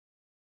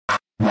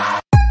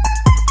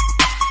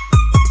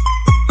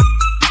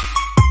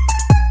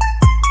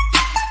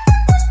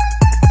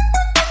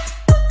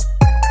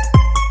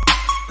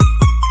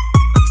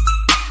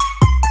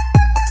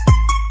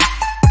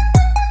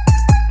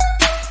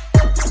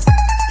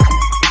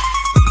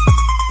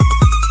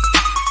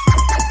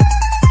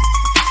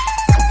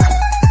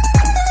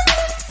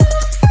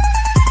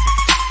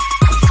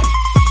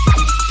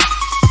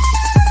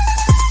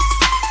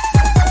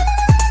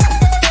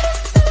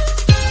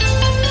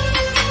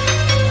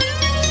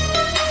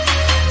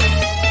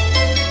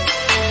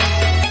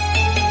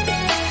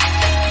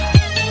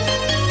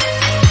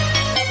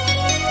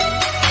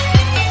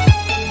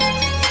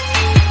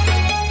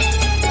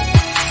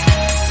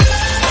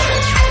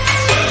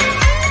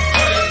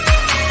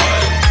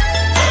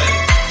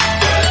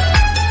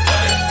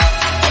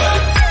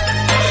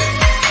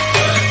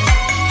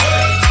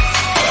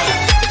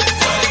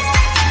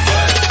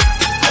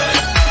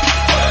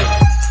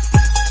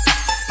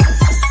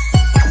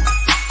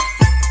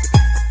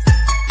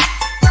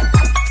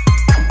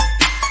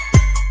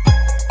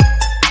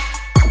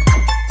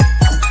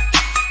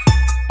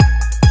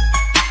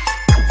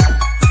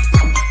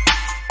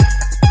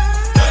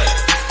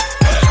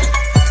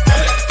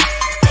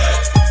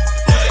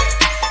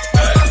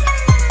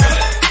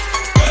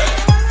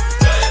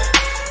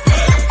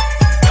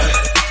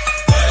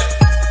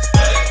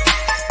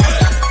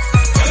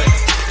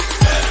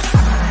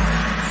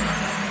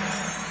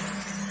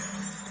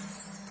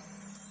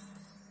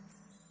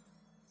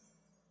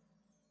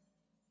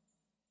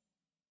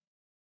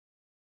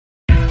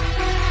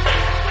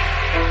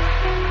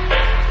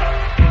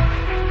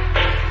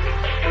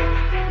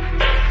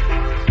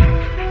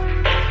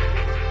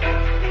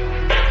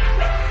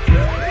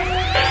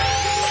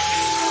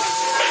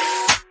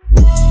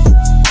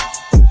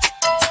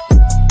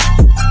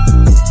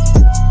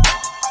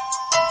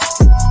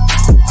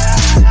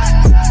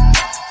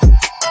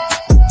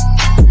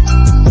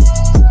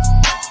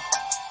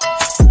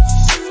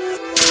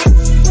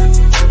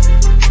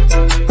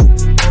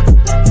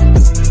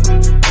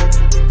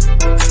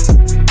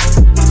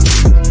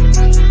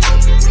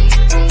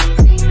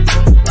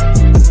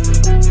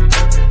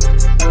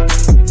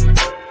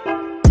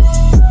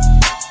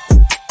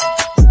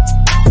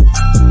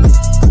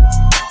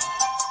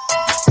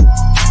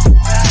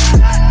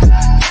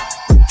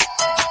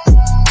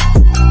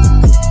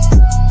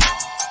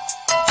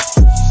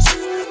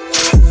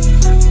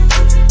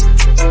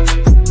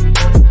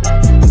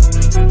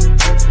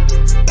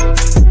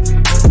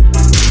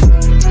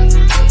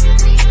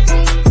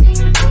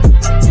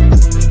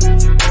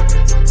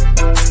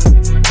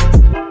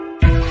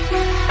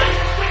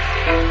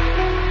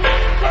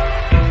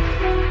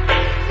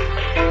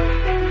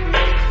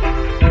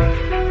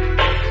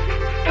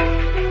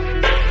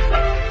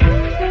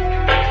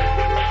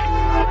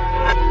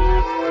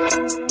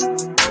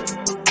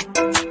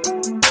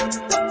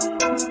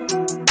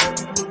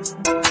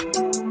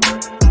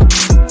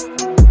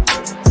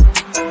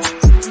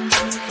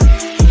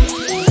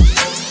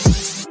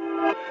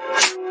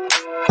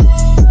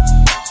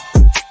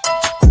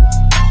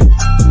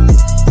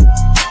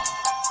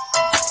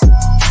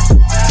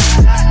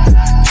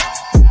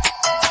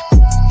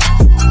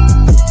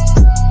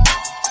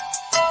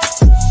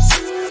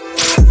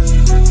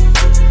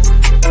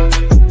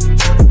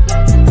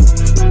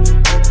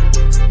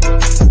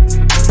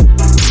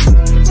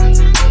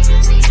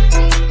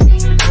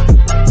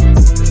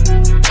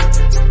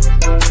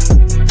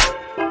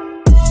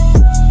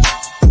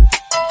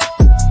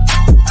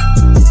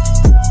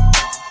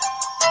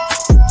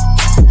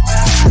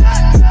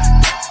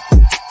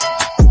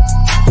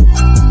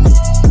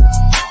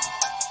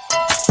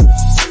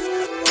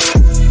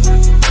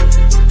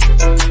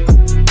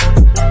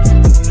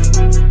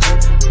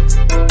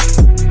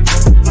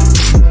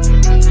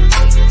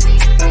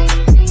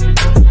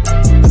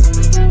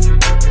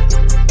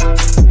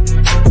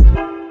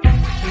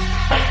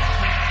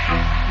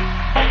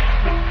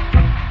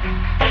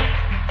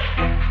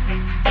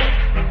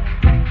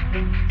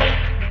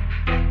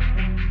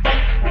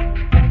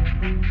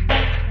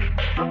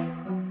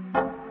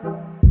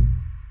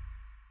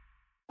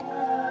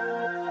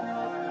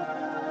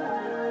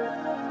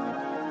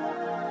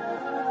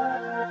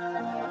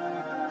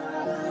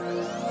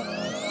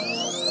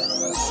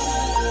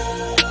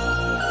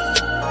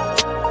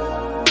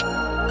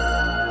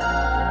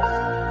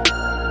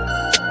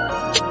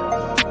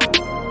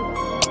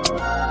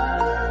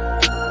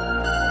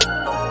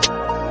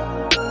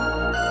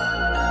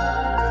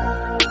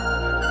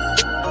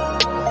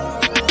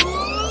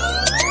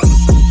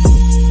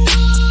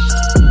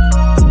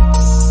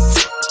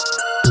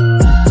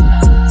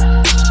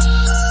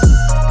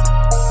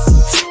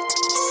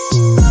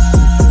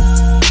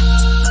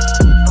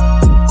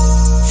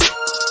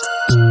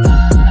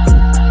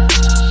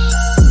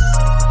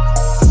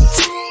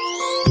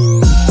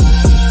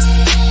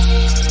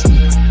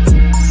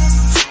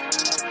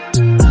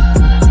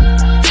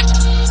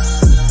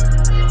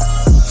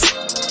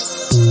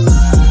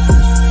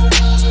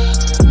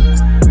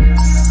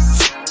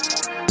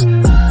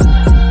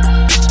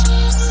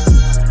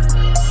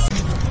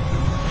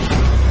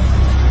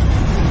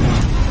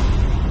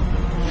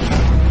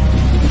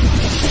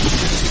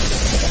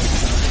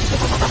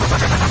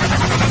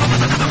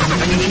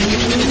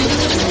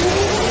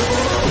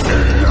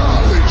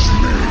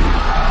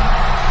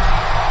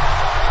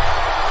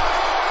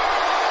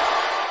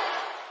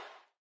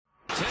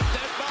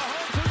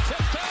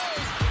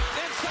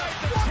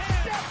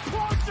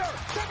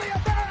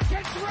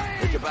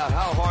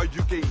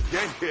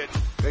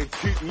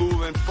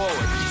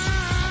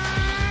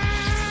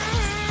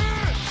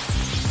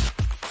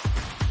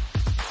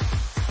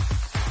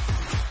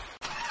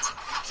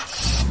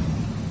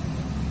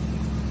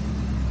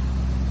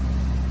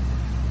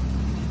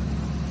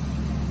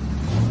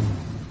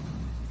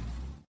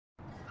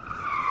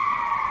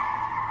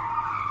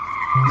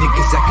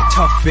Niggas acting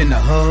tough in the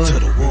hood,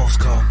 till the wolves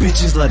come.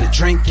 Bitches let it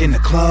drink in the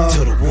club,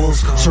 till the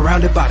wolves come.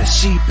 Surrounded by the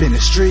sheep in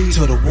the street,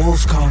 till the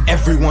wolves come.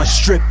 Everyone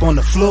strip on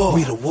the floor,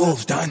 we the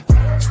wolves done.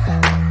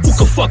 Who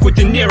can fuck with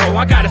De Niro?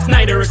 I got a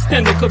Snyder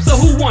extender clip, so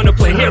who wanna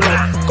play hero?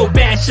 Go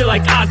bad shit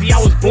like Ozzy,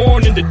 I was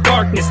born in the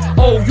darkness.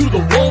 Oh, you the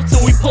wolf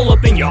till we pull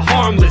up and you're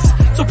harmless.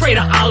 So pray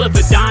to Allah,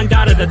 the Don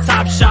Dada, the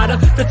top shotter,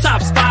 the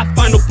top spot,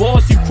 final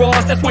boss you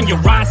cross, that's when your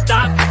ride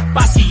stop.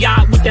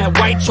 Basquiat with that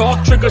white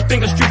chalk, triggers,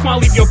 finger streaks, might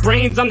leave your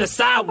brains on the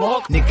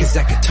sidewalk. Niggas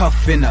acting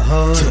tough in the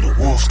hood, till the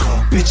wolves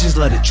come. Bitches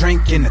let it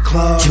drink in the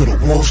club, till the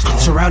wolves come.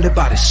 Surrounded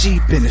by the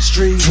sheep in the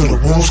street, till the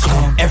wolves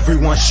come.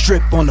 Everyone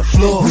strip on the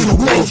floor, we the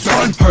wolves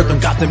done. Heard them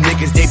got them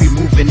niggas, they be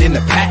moving in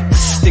the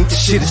packs. Think the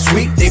shit is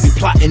sweet, they be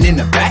plotting in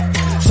the back.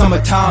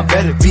 Summertime,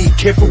 better be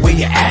careful where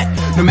you at.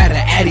 No matter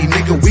addy,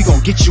 nigga, we gon'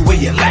 get you where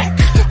you lack.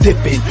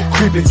 Dipping,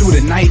 creeping through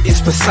the night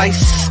is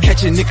precise.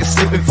 Catch a nigga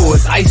slipping for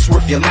his ice,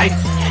 worth your life.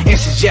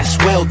 Answers yes,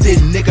 well, did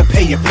nigga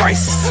pay your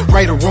price?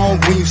 Right or wrong,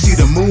 when you see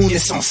the moon,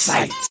 it's on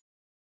sight.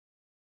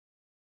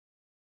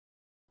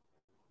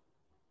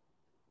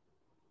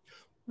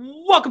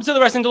 Welcome to the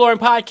Wrestling Delorean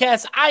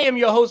podcast. I am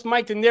your host,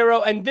 Mike De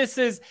Niro, and this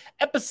is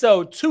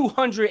episode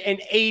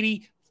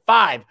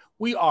 285.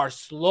 We are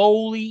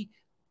slowly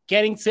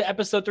getting to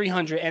episode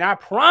 300, and I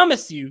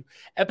promise you,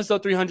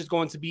 episode 300 is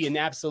going to be an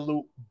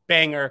absolute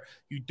banger.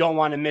 You don't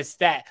want to miss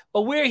that.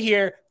 But we're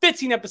here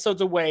 15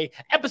 episodes away,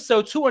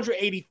 episode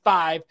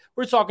 285.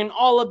 We're talking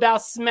all about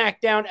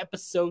Smackdown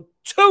episode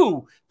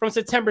 2 from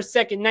September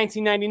 2nd,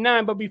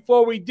 1999. But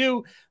before we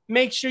do,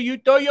 make sure you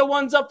throw your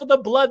ones up for the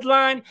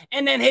Bloodline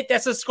and then hit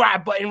that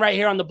subscribe button right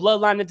here on the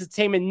Bloodline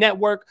Entertainment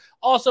Network.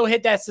 Also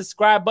hit that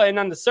subscribe button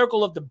on the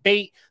Circle of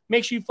Debate.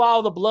 Make sure you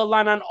follow the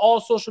Bloodline on all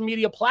social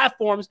media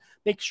platforms.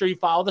 Make sure you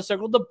follow the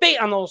Circle of Debate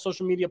on all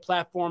social media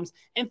platforms.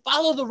 And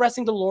follow the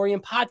Wrestling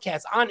DeLorean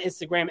podcast on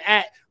Instagram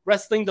at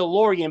Wrestling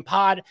DeLorean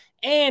Pod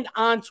and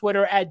on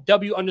Twitter at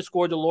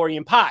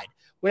W_DeLorean Pod.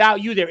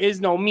 Without you, there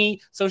is no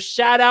me. So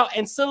shout out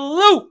and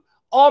salute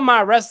all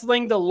my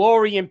Wrestling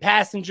DeLorean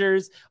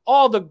passengers,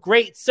 all the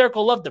great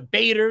Circle of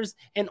Debaters,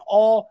 and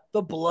all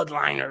the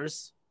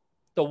Bloodliners.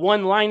 The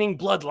one-lining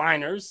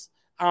Bloodliners.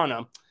 I don't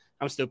know.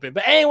 I'm stupid.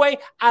 But anyway,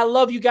 I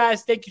love you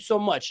guys. Thank you so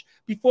much.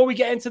 Before we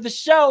get into the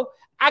show,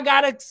 I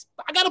gotta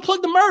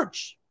plug the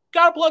merch.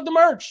 Gotta plug the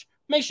merch.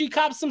 Make sure you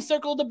cop some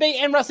Circle of Debate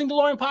and Wrestling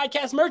DeLorean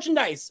podcast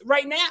merchandise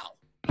right now.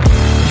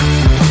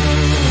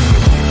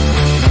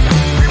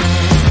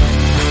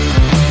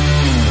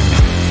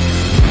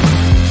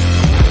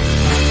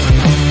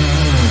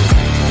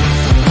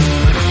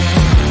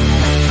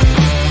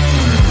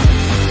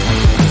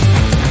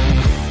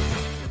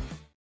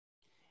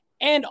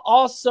 And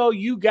also,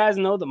 you guys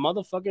know the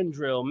motherfucking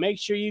drill. Make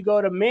sure you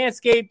go to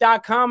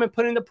manscaped.com and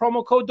put in the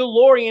promo code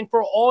DeLorean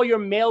for all your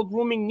male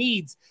grooming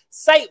needs.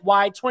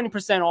 Site-wide,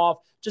 20% off.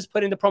 Just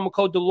put in the promo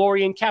code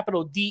DeLorean,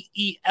 capital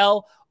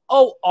DeLorean.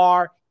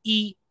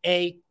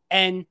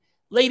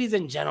 Ladies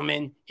and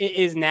gentlemen, it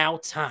is now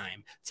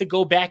time to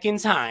go back in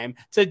time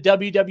to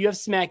WWF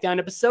Smackdown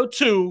episode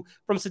 2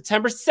 from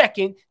September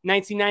 2nd,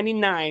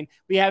 1999.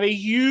 We have a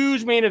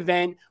huge main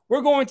event.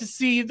 We're going to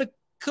see the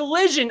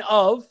collision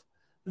of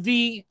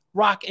the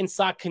Rock and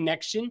Sock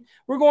connection.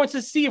 We're going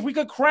to see if we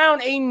could crown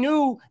a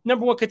new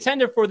number one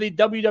contender for the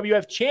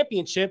WWF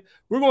Championship.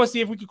 We're going to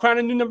see if we could crown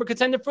a new number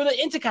contender for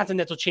the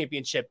Intercontinental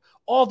Championship.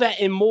 All that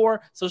and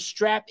more. So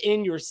strap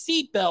in your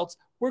seatbelts.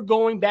 We're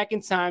going back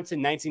in time to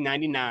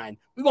 1999.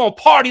 We're going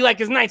to party like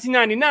it's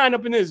 1999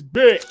 up in this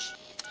bitch.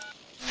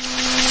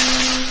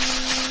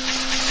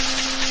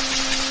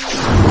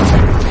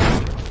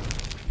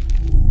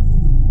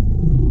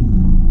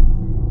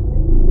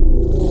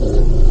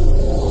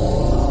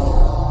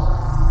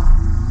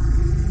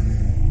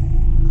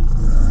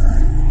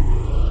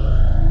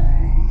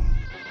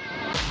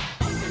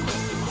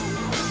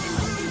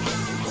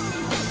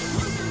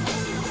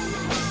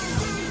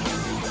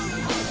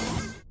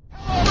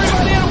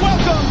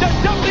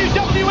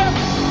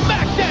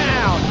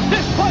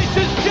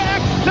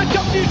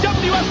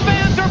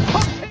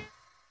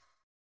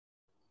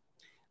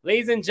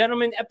 Ladies and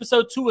gentlemen,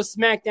 episode 2 of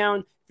Smackdown.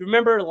 If you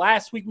remember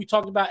last week we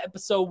talked about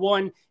episode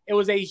 1. It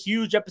was a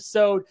huge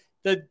episode.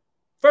 The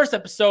first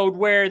episode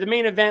where the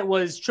main event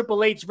was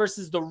Triple H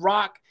versus The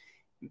Rock.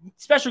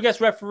 Special guest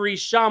referee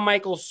Shawn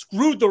Michaels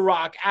screwed The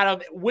Rock out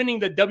of winning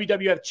the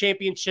WWF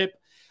Championship.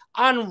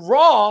 On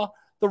Raw,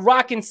 the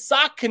Rock and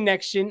Sock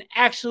connection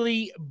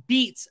actually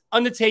beats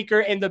Undertaker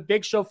and The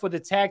Big Show for the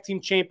tag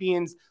team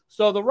champions.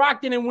 So The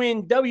Rock didn't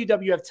win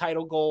WWF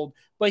title gold,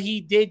 but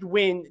he did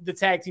win the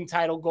tag team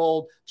title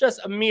gold just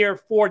a mere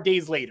 4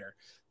 days later.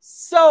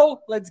 So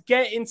let's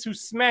get into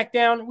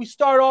SmackDown. We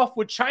start off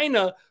with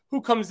Chyna,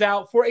 who comes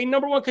out for a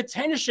number one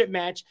contendership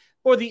match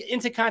for the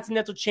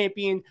Intercontinental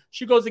Champion.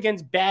 She goes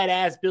against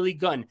Badass Billy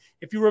Gunn.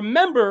 If you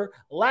remember,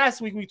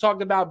 last week we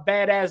talked about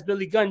Badass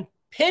Billy Gunn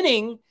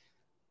pinning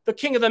the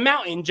King of the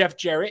Mountain, Jeff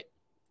Jarrett,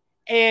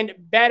 and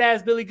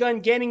Badass Billy Gunn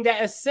getting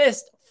that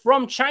assist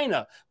from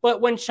Chyna.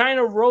 But when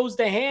Chyna rose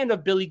the hand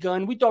of Billy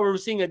Gunn, we thought we were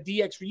seeing a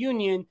DX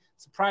reunion.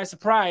 Surprise,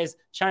 surprise.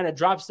 Chyna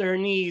drops to her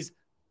knees,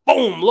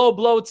 Boom, low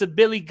blow to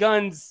Billy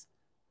Gunn's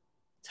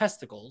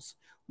testicles,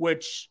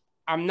 which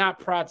I'm not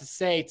proud to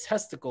say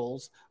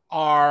testicles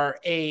are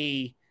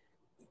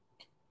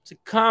it's a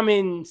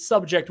common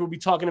subject we'll be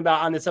talking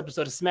about on this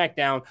episode of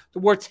Smackdown. The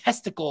word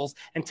testicles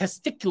and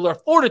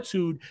testicular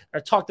fortitude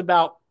are talked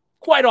about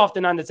quite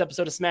often on this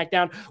episode of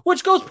Smackdown,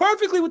 which goes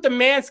perfectly with the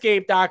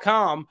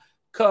manscaped.com.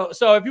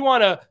 So if you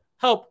want to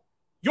help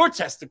your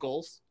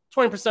testicles,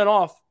 20%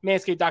 off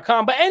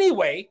manscaped.com. But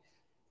anyway,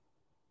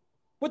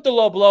 with the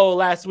low blow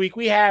last week,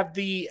 we have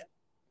the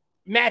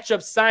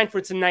matchup signed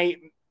for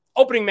tonight.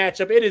 Opening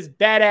matchup, it is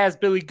Badass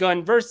Billy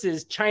Gunn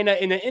versus China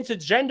in an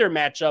intergender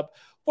matchup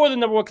for the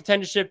number one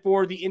contendership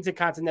for the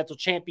Intercontinental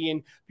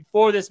Champion.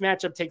 Before this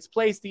matchup takes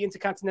place, the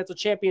Intercontinental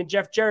Champion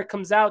Jeff Jarrett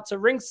comes out to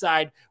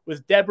ringside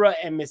with Deborah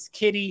and Miss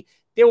Kitty.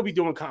 They will be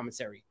doing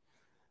commentary.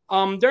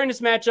 During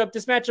this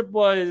matchup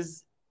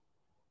was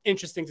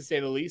interesting to say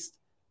the least.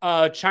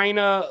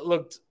 China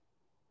looked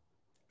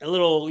a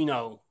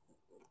little,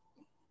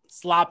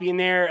 sloppy in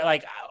there.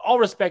 Like, all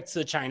respect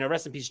to China.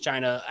 Rest in peace,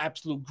 China.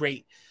 Absolute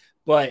great.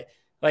 But,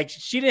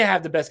 she didn't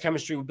have the best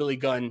chemistry with Billy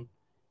Gunn.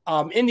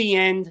 In the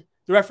end,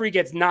 the referee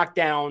gets knocked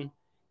down,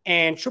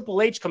 and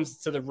Triple H comes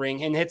to the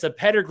ring and hits a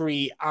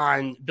pedigree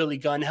on Billy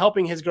Gunn,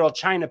 helping his girl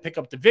China pick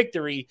up the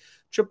victory.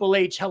 Triple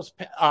H helps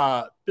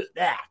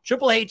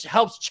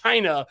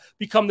China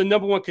become the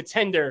number one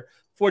contender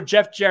for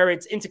Jeff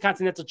Jarrett's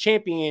Intercontinental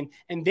Champion,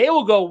 and they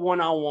will go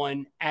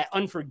one-on-one at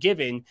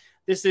Unforgiven.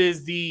 This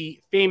is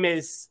the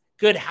famous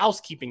Good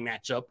Housekeeping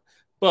matchup,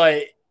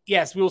 but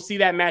yes, we will see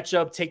that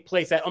matchup take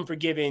place at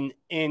Unforgiven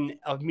in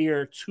a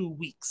mere 2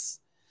 weeks.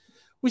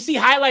 We see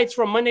highlights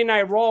from Monday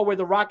Night Raw where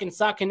The Rock and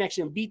Sock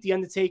Connection beat The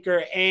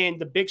Undertaker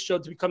and The Big Show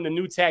to become the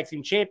new tag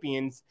team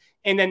champions,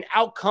 and then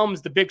out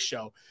comes The Big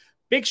Show.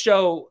 Big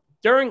Show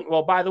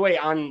by the way,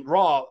 on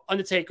Raw,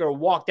 Undertaker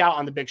walked out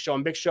on The Big Show,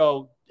 and Big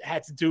Show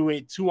had to do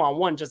it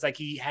 2-on-1, just like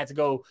he had to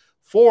go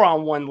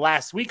 4-on-1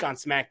 last week on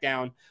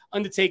SmackDown.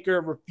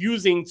 Undertaker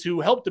refusing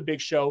to help The Big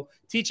Show,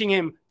 teaching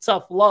him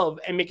tough love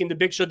and making The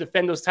Big Show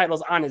defend those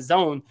titles on his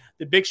own.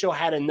 The Big Show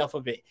had enough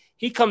of it.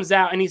 He comes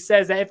out and he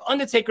says that if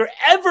Undertaker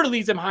ever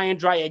leaves him high and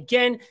dry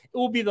again, it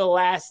will be the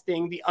last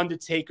thing The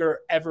Undertaker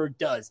ever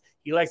does.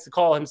 He likes to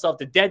call himself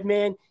the dead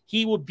man.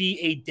 He will be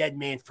a dead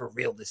man for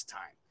real this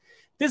time.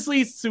 This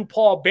leads to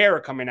Paul Bearer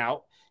coming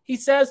out. He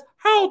says,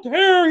 "How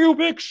dare you,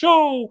 Big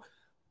Show,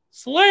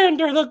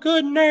 slander the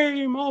good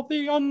name of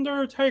The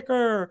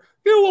Undertaker.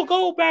 You will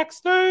go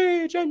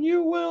backstage and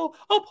you will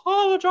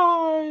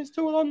apologize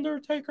to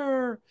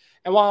Undertaker."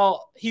 And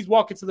while he's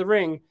walking to the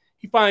ring,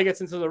 he finally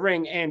gets into the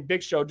ring and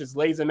Big Show just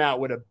lays him out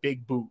with a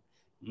big boot.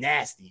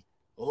 Nasty.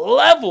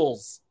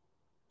 Levels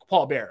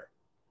Paul Bearer.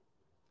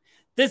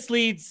 This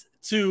leads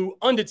to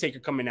Undertaker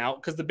coming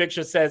out because the Big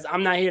Show says,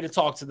 "I'm not here to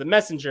talk to the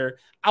messenger.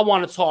 I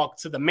want to talk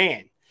to the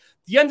man."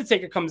 The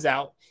Undertaker comes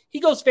out.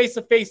 He goes face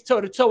to face, toe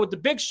to toe with the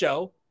Big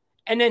Show.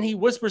 And then he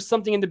whispers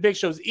something in the Big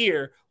Show's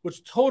ear,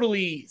 which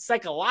totally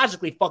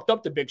psychologically fucked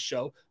up the Big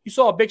Show. You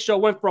saw a Big Show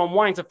went from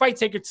wanting to fight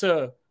Taker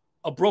to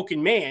a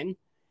broken man.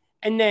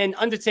 And then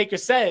Undertaker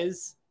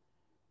says,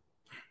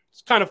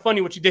 "It's kind of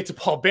funny what you did to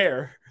Paul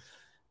Bearer.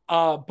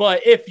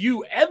 But if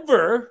you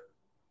ever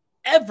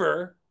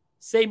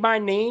say my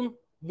name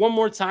one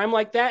more time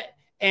like that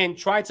and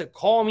try to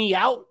call me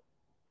out,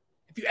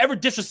 if you ever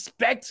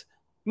disrespect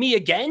me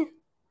again,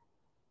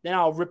 then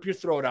I'll rip your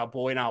throat out,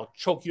 boy, and I'll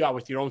choke you out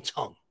with your own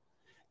tongue."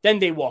 Then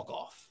they walk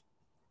off.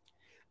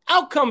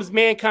 Out comes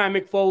Mankind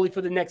Mick Foley for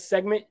the next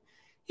segment.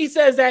 He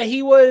says that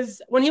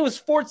when he was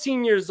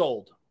 14 years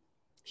old,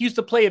 he used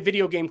to play a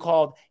video game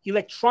called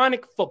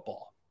Electronic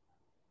Football.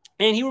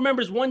 And he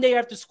remembers one day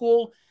after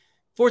school,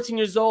 14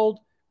 years old,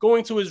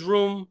 going to his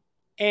room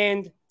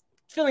and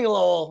feeling a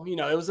little,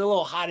 it was a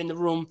little hot in the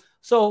room.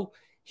 So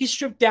he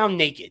stripped down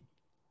naked.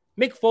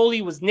 Mick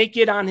Foley was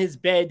naked on his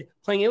bed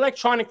playing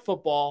electronic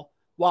football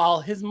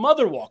while his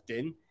mother walked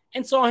in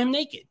and saw him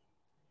naked.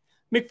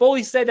 Mick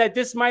Foley said that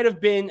this might have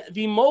been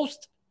the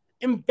most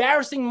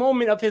embarrassing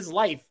moment of his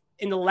life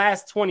in the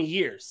last 20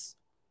 years.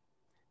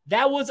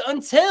 That was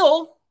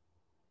until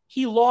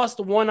he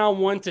lost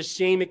one-on-one to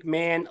Shane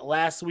McMahon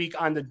last week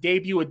on the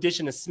debut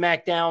edition of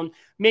SmackDown,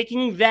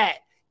 making that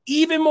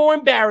even more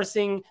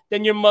embarrassing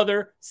than your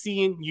mother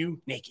seeing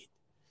you naked.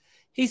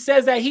 He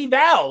says that he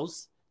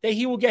vows that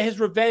he will get his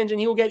revenge and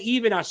he will get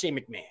even on Shane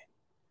McMahon.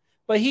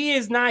 But he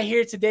is not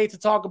here today to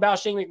talk about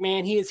Shane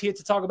McMahon. He is here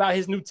to talk about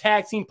his new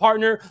tag team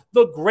partner,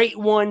 the great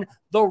one,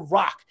 The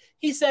Rock.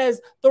 He says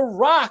The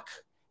Rock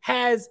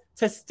has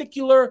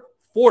testicular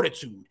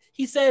fortitude.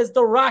 He says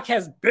The Rock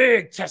has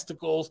big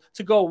testicles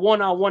to go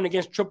one-on-one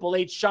against Triple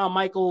H, Shawn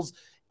Michaels,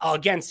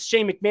 against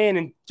Shane McMahon,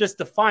 and just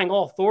defying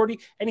all authority.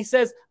 And he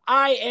says,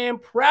 "I am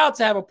proud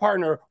to have a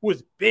partner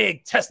with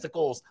big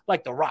testicles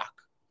like The Rock."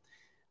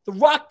 The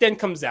Rock then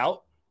comes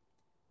out.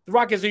 The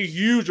Rock has a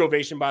huge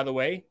ovation, by the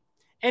way.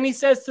 And he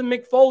says to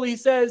Mick Foley, he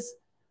says,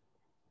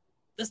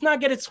 "Let's not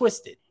get it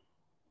twisted.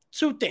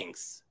 Two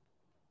things.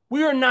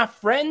 We are not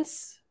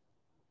friends.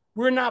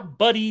 We're not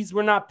buddies.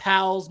 We're not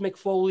pals, Mick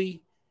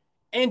Foley.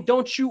 And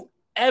don't you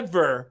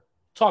ever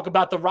talk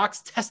about The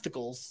Rock's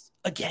testicles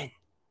again.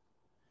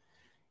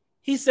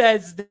 He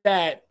says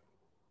that,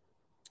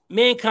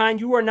 Mankind,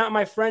 you are not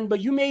my friend,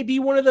 but you may be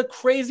one of the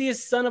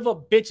craziest son of a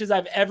bitches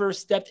I've ever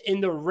stepped in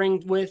the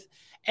ring with.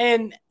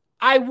 And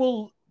I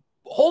will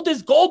hold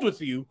this gold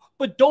with you,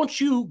 but don't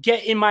you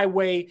get in my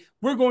way.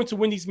 We're going to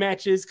win these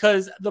matches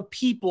because the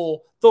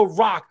people, The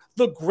Rock,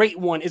 the great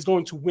one, is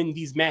going to win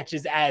these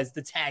matches as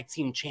the tag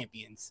team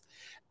champions.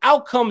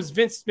 Out comes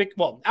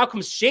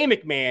Shane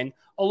McMahon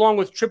along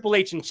with Triple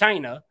H and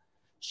China.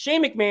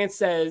 Shane McMahon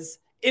says,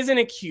 isn't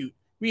it cute?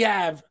 We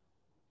have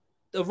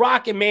The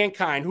Rock and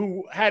Mankind,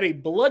 who had a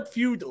blood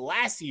feud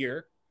last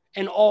year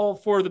and all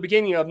for the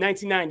beginning of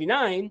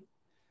 1999.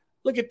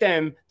 Look at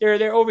them.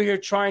 They're over here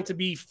trying to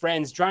be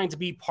friends, trying to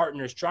be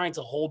partners, trying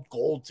to hold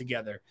gold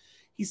together.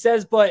 He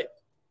says, but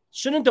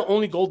shouldn't the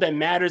only gold that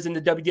matters in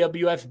the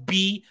WWF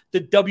be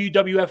the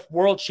WWF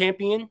World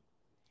Champion?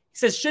 He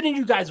says, shouldn't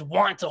you guys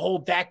want to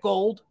hold that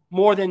gold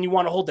more than you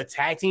want to hold the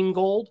tag team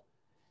gold?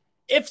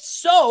 If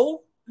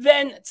so,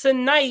 then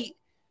tonight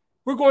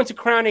we're going to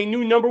crown a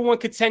new number one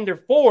contender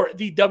for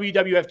the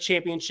WWF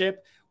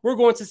Championship. We're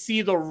going to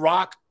see The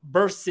Rock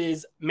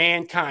versus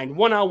Mankind,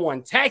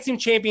 one-on-one tag team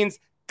champions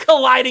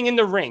colliding in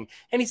the ring.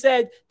 And he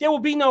said there will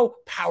be no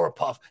power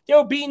puff. There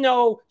will be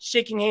no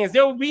shaking hands.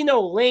 There will be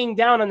no laying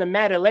down on the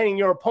mat and letting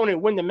your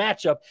opponent win the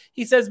matchup.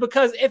 He says,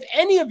 because if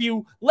any of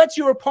you lets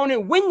your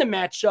opponent win the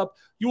matchup,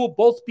 you will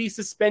both be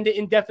suspended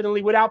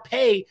indefinitely without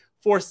pay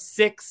for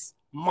 6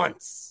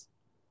 months.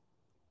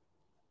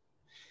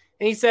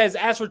 And he says,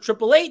 as for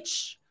Triple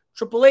H,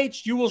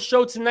 you will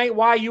show tonight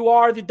why you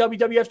are the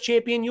WWF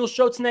champion. You'll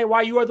show tonight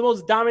why you are the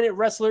most dominant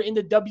wrestler in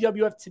the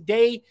WWF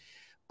today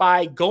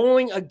by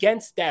going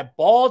against that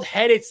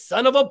bald-headed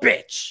son of a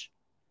bitch.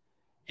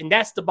 And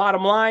that's the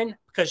bottom line,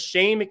 because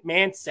Shane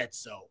McMahon said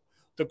so.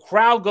 The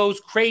crowd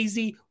goes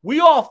crazy. We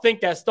all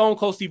think that Stone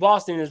Cold Steve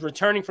Austin is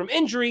returning from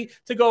injury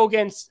to go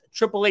against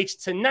Triple H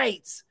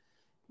tonight.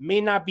 May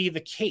not be the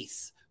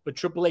case, but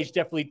Triple H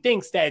definitely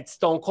thinks that it's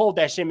Stone Cold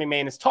that Shane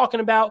McMahon is talking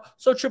about,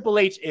 so Triple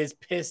H is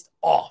pissed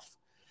off.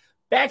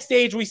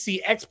 Backstage, we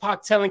see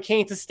X-Pac telling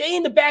Kane to stay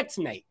in the back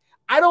tonight.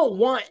 I don't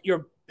want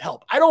your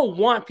help. I don't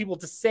want people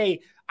to say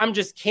I'm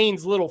just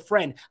Kane's little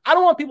friend. I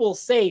don't want people to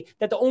say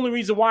that the only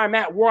reason why I'm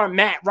at where I'm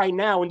at right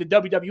now in the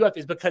WWF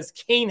is because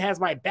Kane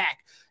has my back.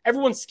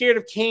 Everyone's scared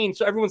of Kane,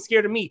 so everyone's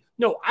scared of me.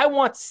 No, I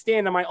want to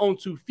stand on my own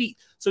 2 feet.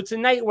 So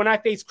tonight, when I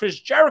face Chris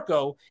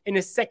Jericho in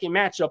his second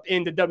matchup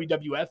in the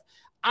WWF,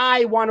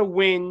 I want to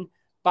win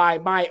by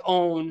my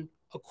own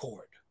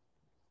accord.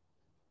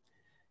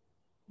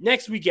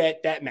 Next, we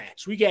get that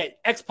match. We get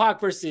X-Pac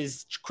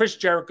versus Chris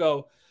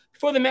Jericho.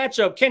 Before the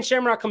matchup, Ken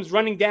Shamrock comes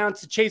running down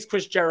to chase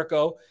Chris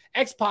Jericho.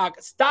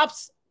 X-Pac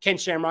stops Ken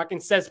Shamrock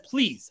and says,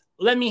 please,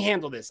 let me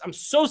handle this. I'm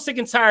so sick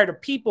and tired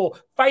of people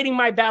fighting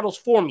my battles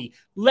for me.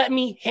 Let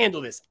me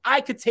handle this.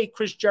 I could take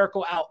Chris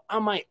Jericho out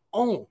on my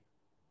own.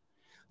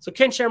 So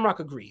Ken Shamrock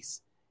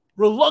agrees.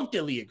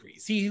 Reluctantly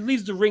agrees. He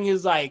leaves the ring.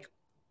 He's like,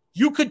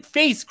 you could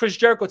face Chris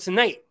Jericho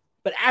tonight,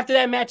 but after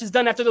that match is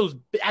done, after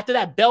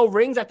that bell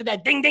rings, after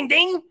that ding, ding,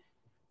 ding,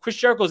 Chris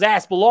Jericho's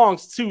ass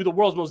belongs to the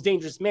world's most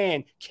dangerous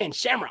man, Ken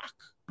Shamrock.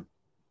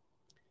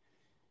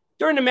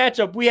 During the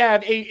matchup,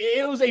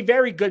 it was a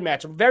very good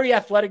matchup, very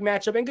athletic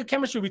matchup, and good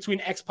chemistry between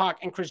X-Pac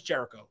and Chris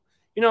Jericho.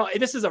 You know,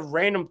 this is a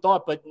random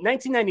thought, but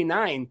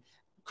 1999,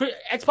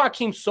 X-Pac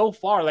came so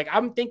far. Like,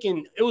 I'm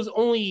thinking it was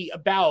only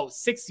about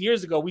 6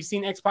 years ago we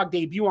seen X-Pac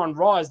debut on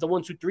Raw as the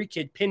 1-2-3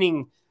 Kid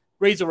pinning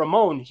Razor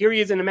Ramon. Here he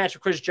is in a match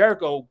with Chris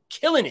Jericho,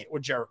 killing it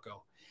with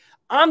Jericho.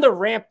 On the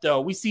ramp, though,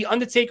 we see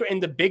Undertaker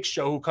and The Big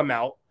Show who come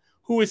out,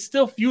 who is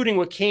still feuding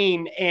with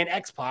Kane and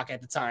X-Pac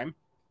at the time.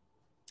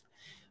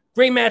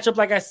 Great matchup,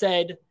 like I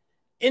said.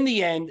 In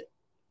the end,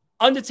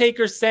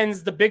 Undertaker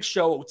sends The Big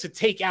Show to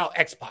take out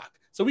X-Pac.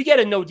 So we get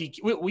a no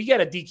DQ. We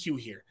get a DQ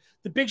here.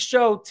 The Big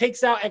Show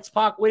takes out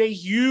X-Pac with a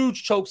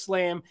huge choke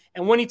slam,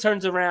 and when he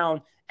turns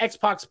around,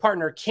 X-Pac's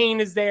partner Kane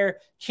is there.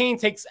 Kane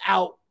takes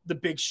out The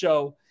Big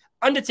Show.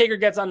 Undertaker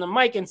gets on the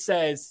mic and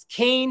says,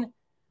 Kane,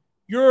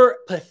 you're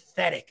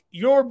pathetic.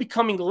 You're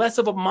becoming less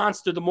of a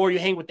monster the more you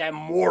hang with that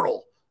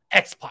mortal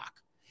X-Pac.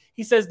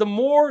 He says the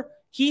more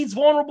he's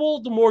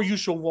vulnerable, the more you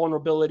show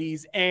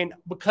vulnerabilities. And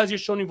because you're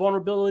showing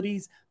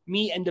vulnerabilities,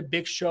 me and The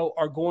Big Show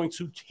are going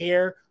to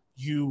tear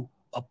you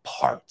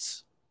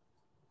apart.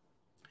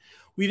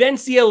 We then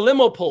see a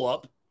limo pull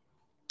up,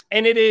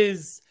 and it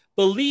is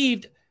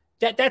believed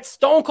that that's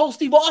Stone Cold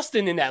Steve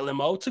Austin in that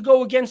limo to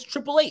go against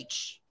Triple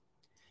H.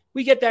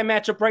 We get that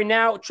matchup right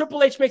now.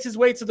 Triple H makes his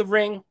way to the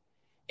ring.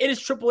 It is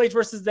Triple H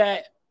versus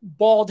that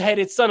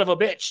bald-headed son of a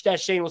bitch that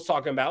Shane was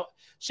talking about.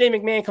 Shane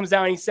McMahon comes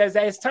out and he says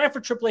that it's time for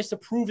Triple H to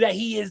prove that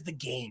he is the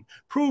game,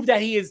 prove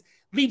that he is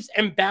leaps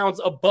and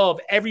bounds above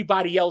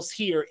everybody else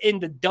here in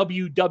the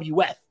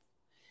WWF.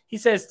 He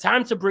says,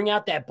 time to bring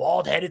out that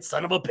bald-headed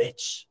son of a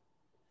bitch.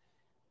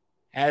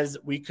 As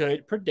we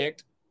could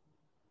predict,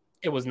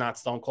 it was not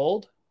Stone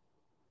Cold.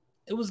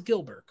 It was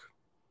Gillberg.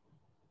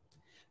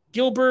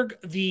 Gillberg,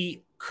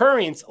 the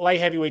current light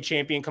heavyweight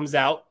champion, comes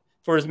out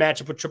for his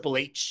matchup with Triple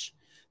H.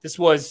 This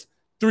was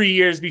 3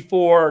 years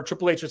before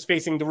Triple H was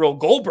facing the real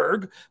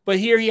Goldberg. But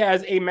here he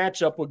has a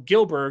matchup with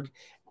Gillberg,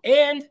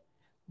 and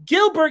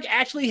Gillberg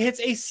actually hits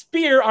a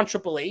spear on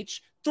Triple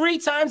H 3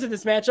 times in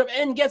this matchup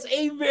and gets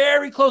a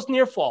very close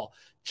near fall.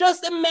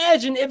 Just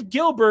imagine if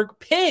Gillberg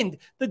pinned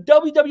the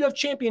WWF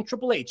champion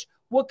Triple H.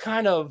 What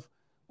kind of,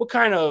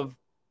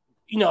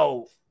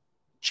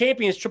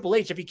 champion is Triple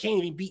H if he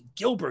can't even beat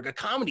Gillberg, a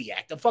comedy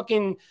act, a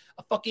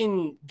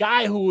fucking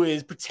guy who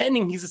is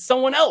pretending he's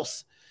someone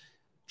else.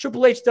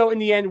 Triple H, though, in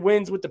the end,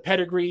 wins with the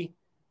pedigree.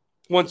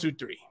 1, 2,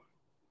 3.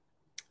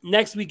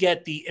 Next, we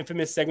get the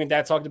infamous segment that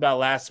I talked about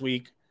last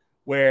week,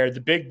 where the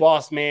big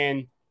boss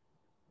man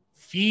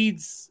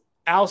feeds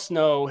Al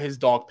Snow his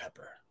dog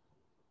pepper.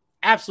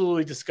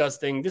 Absolutely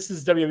disgusting. This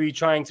is WWE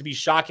trying to be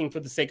shocking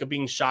for the sake of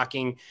being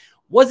shocking.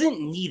 Wasn't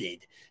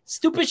needed.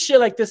 Stupid shit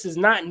like this is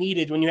not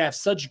needed when you have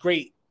such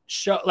great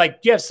show, like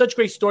you have such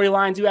great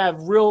storylines, you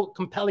have real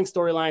compelling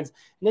storylines,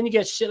 and then you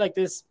get shit like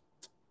this.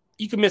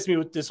 You can miss me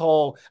with this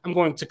whole I'm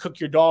going to cook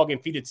your dog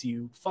and feed it to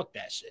you. Fuck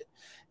that shit.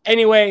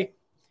 Anyway,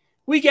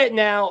 we get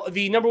now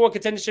the number 1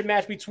 contendership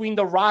match between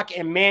The Rock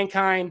and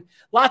Mankind.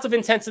 Lots of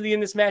intensity in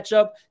this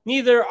matchup.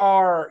 Neither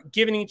are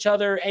giving each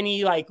other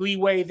any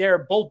leeway.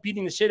 They're both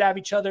beating the shit out of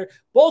each other.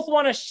 Both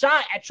want a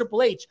shot at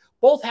Triple H.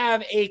 Both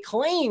have a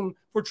claim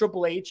for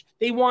Triple H.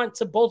 They want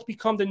to both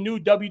become the new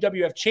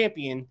WWF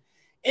champion.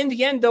 In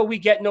the end, though, we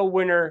get no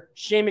winner.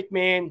 Shane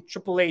McMahon,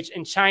 Triple H,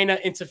 and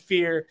Chyna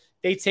interfere.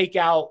 They take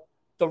out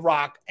The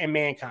Rock and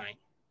Mankind.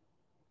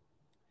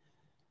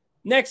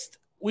 Next,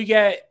 we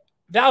get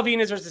Val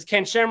Venis versus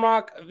Ken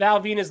Shamrock.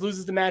 Val Venis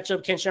loses the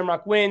matchup. Ken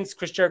Shamrock wins.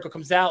 Chris Jericho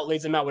comes out,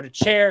 lays him out with a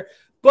chair.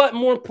 But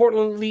more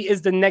importantly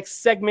is the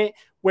next segment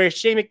where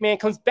Shane McMahon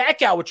comes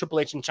back out with Triple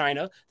H and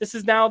Chyna. This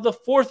is now the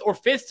 4th or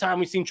 5th time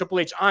we've seen Triple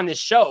H on this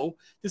show.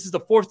 This is the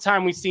 4th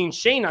time we've seen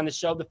Shane on the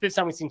show, the 5th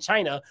time we've seen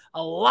Chyna.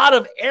 A lot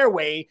of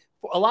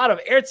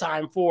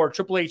airtime for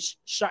Triple H,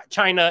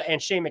 Chyna,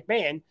 and Shane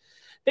McMahon.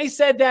 They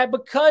said that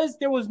because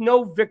there was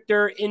no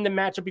victor in the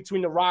matchup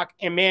between The Rock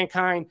and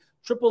Mankind,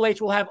 Triple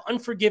H will have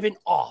Unforgiven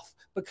off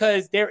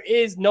because there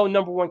is no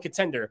number 1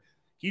 contender.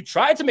 He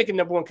tried to make a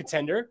number 1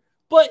 contender,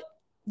 but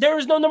there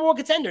is no number 1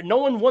 contender. No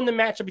one won the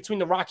matchup between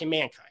The Rock and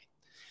Mankind.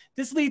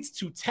 This leads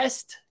to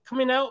Test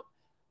coming out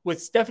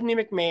with Stephanie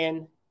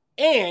McMahon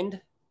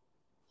and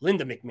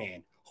Linda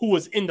McMahon, who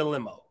was in the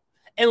limo.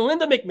 And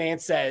Linda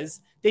McMahon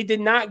says they did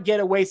not get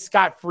away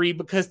scot-free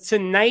because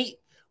tonight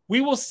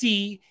we will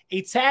see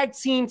a tag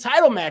team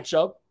title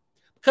matchup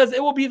because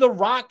it will be The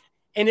Rock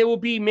and it will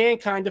be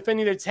Mankind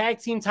defending their tag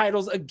team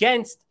titles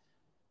against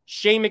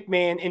Shane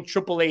McMahon and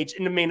Triple H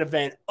in the main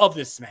event of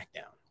this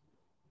SmackDown.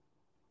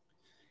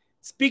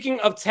 Speaking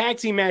of tag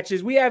team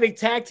matches, we have a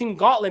tag team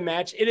gauntlet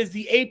match. It is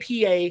the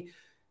APA.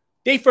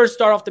 They first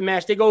start off the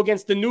match. They go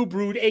against the New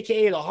Brood,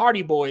 a.k.a. the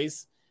Hardy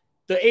Boys.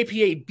 The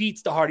APA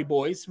beats the Hardy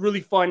Boys.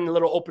 Really fun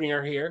little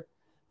opener here.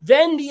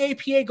 Then the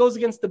APA goes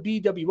against the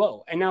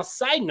BWO. And now,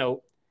 side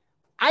note,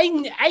 I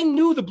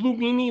knew the Blue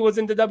Meanie was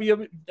in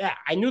the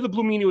I knew the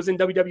Blue Meanie was in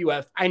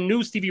WWF. I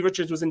knew Stevie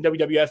Richards was in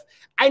WWF.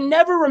 I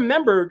never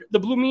remembered the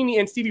Blue Meanie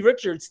and Stevie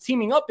Richards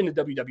teaming up in the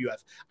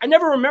WWF. I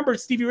never remembered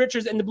Stevie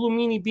Richards and the Blue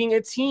Meanie being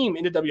a team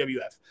in the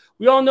WWF.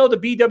 We all know the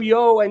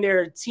BWO and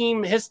their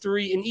team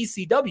history in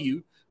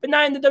ECW, but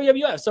not in the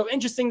WWF. So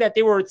interesting that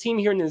they were a team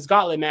here in this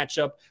gauntlet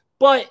matchup,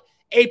 but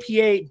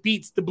APA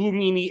beats the Blue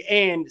Meanie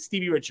and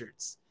Stevie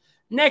Richards.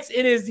 Next,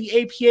 it is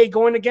the APA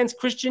going against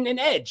Christian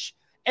and Edge.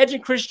 Edge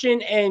and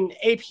Christian and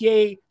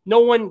APA,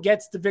 no one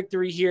gets the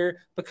victory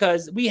here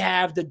because we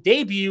have the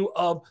debut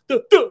of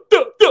the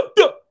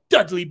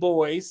Dudley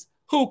Boys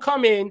who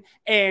come in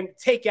and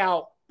take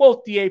out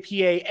both the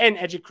APA and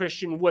Edge and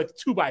Christian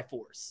with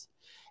 2x4s.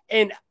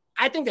 And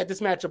I think that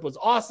this matchup was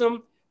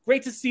awesome.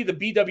 Great to see the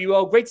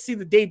BWO. Great to see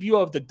the debut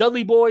of the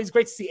Dudley Boys.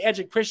 Great to see Edge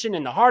and Christian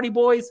and the Hardy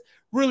Boys.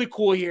 Really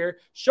cool here.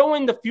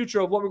 Showing the future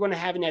of what we're going to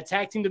have in that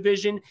tag team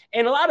division.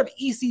 And a lot of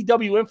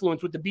ECW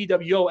influence with the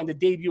BWO and the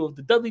debut of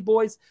the Dudley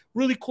Boys.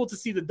 Really cool to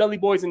see the Dudley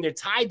Boys in their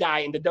tie-dye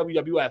in the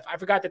WWF. I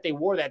forgot that they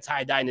wore that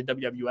tie-dye in the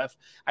WWF.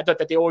 I thought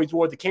that they always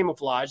wore the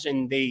camouflage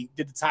and they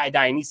did the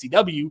tie-dye in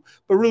ECW.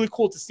 But really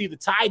cool to see the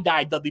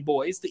tie-dye Dudley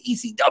Boys, the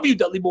ECW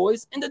Dudley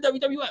Boys in the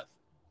WWF.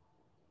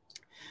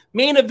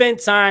 Main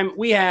event time,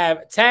 we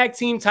have tag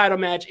team title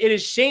match. It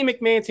is Shane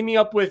McMahon teaming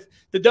up with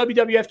the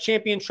WWF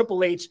champion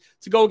Triple H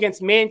to go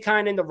against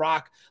Mankind and The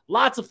Rock.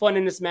 Lots of fun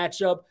in this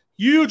matchup.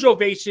 Huge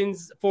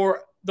ovations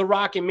for The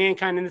Rock and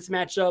Mankind in this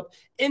matchup.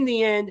 In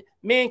the end,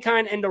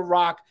 Mankind and The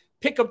Rock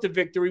pick up the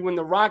victory when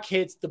The Rock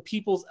hits the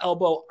people's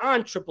elbow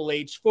on Triple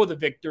H for the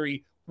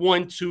victory.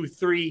 1, 2,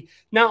 3.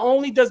 Not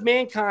only does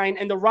Mankind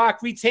and The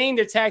Rock retain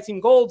their tag team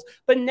golds,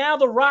 but now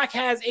The Rock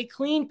has a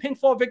clean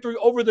pinfall victory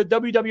over the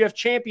WWF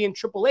champion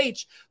Triple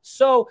H.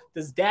 So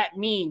does that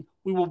mean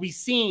we will be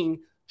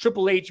seeing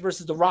Triple H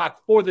versus The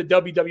Rock for the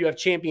WWF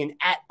champion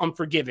at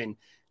Unforgiven?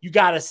 You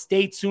got to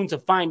stay tuned to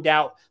find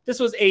out.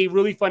 This was a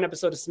really fun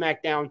episode of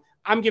SmackDown.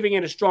 I'm giving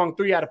it a strong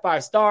 3 out of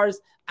 5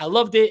 stars. I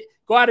loved it.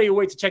 Go out of your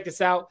way to check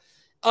this out.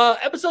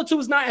 Episode 2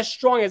 is not as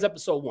strong as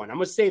episode 1. I'm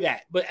going to say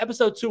that. But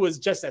episode 2 is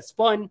just as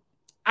fun.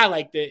 I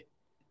liked it.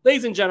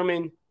 ladies and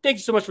gentlemen, thank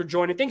you so much for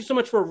joining. Thank you so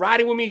much for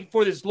riding with me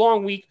for this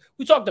long week.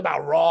 We talked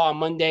about Raw on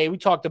Monday. We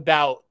talked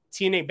about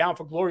TNA Bound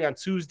for Glory on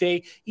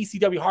Tuesday,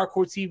 ECW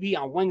Hardcore TV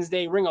on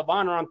Wednesday, Ring of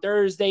Honor on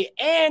Thursday,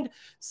 and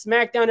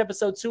Smackdown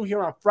episode 2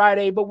 here on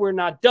Friday. But we're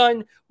not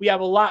done. We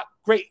have a lot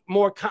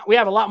more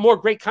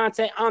great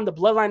content on the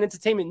Bloodline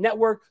Entertainment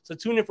Network. So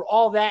tune in for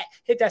all that.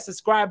 Hit that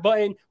subscribe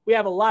button. We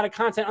have a lot of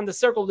content on the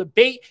Circle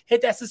Debate.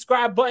 Hit that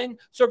subscribe button.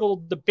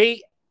 Circle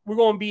Debate. We're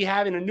going to be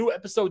having a new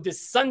episode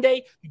this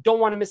Sunday. You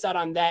don't want to miss out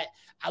on that.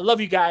 I love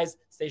you guys.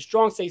 Stay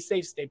strong, stay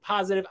safe, stay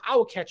positive. I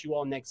will catch you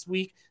all next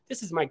week.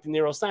 This is Mike De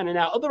Niro signing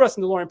out of the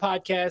Wrestling Delorean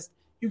podcast.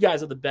 You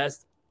guys are the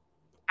best.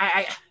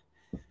 I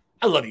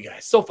love you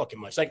guys so fucking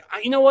much. Like,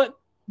 you know what?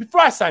 Before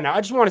I sign out,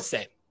 I just want to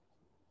say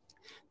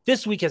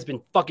this week has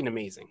been fucking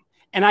amazing.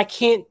 And I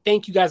can't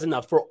thank you guys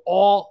enough for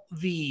all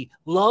the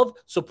love,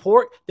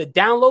 support, the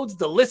downloads,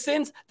 the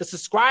listens, the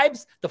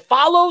subscribes, the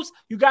follows.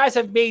 You guys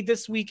have made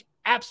this week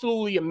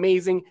absolutely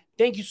amazing.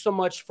 Thank you so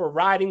much for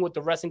riding with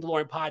the Wrestling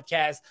DeLorean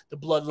podcast, the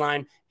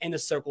Bloodline, and the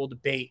Circle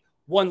Debate.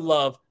 One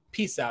love.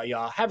 Peace out,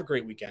 y'all. Have a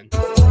great weekend.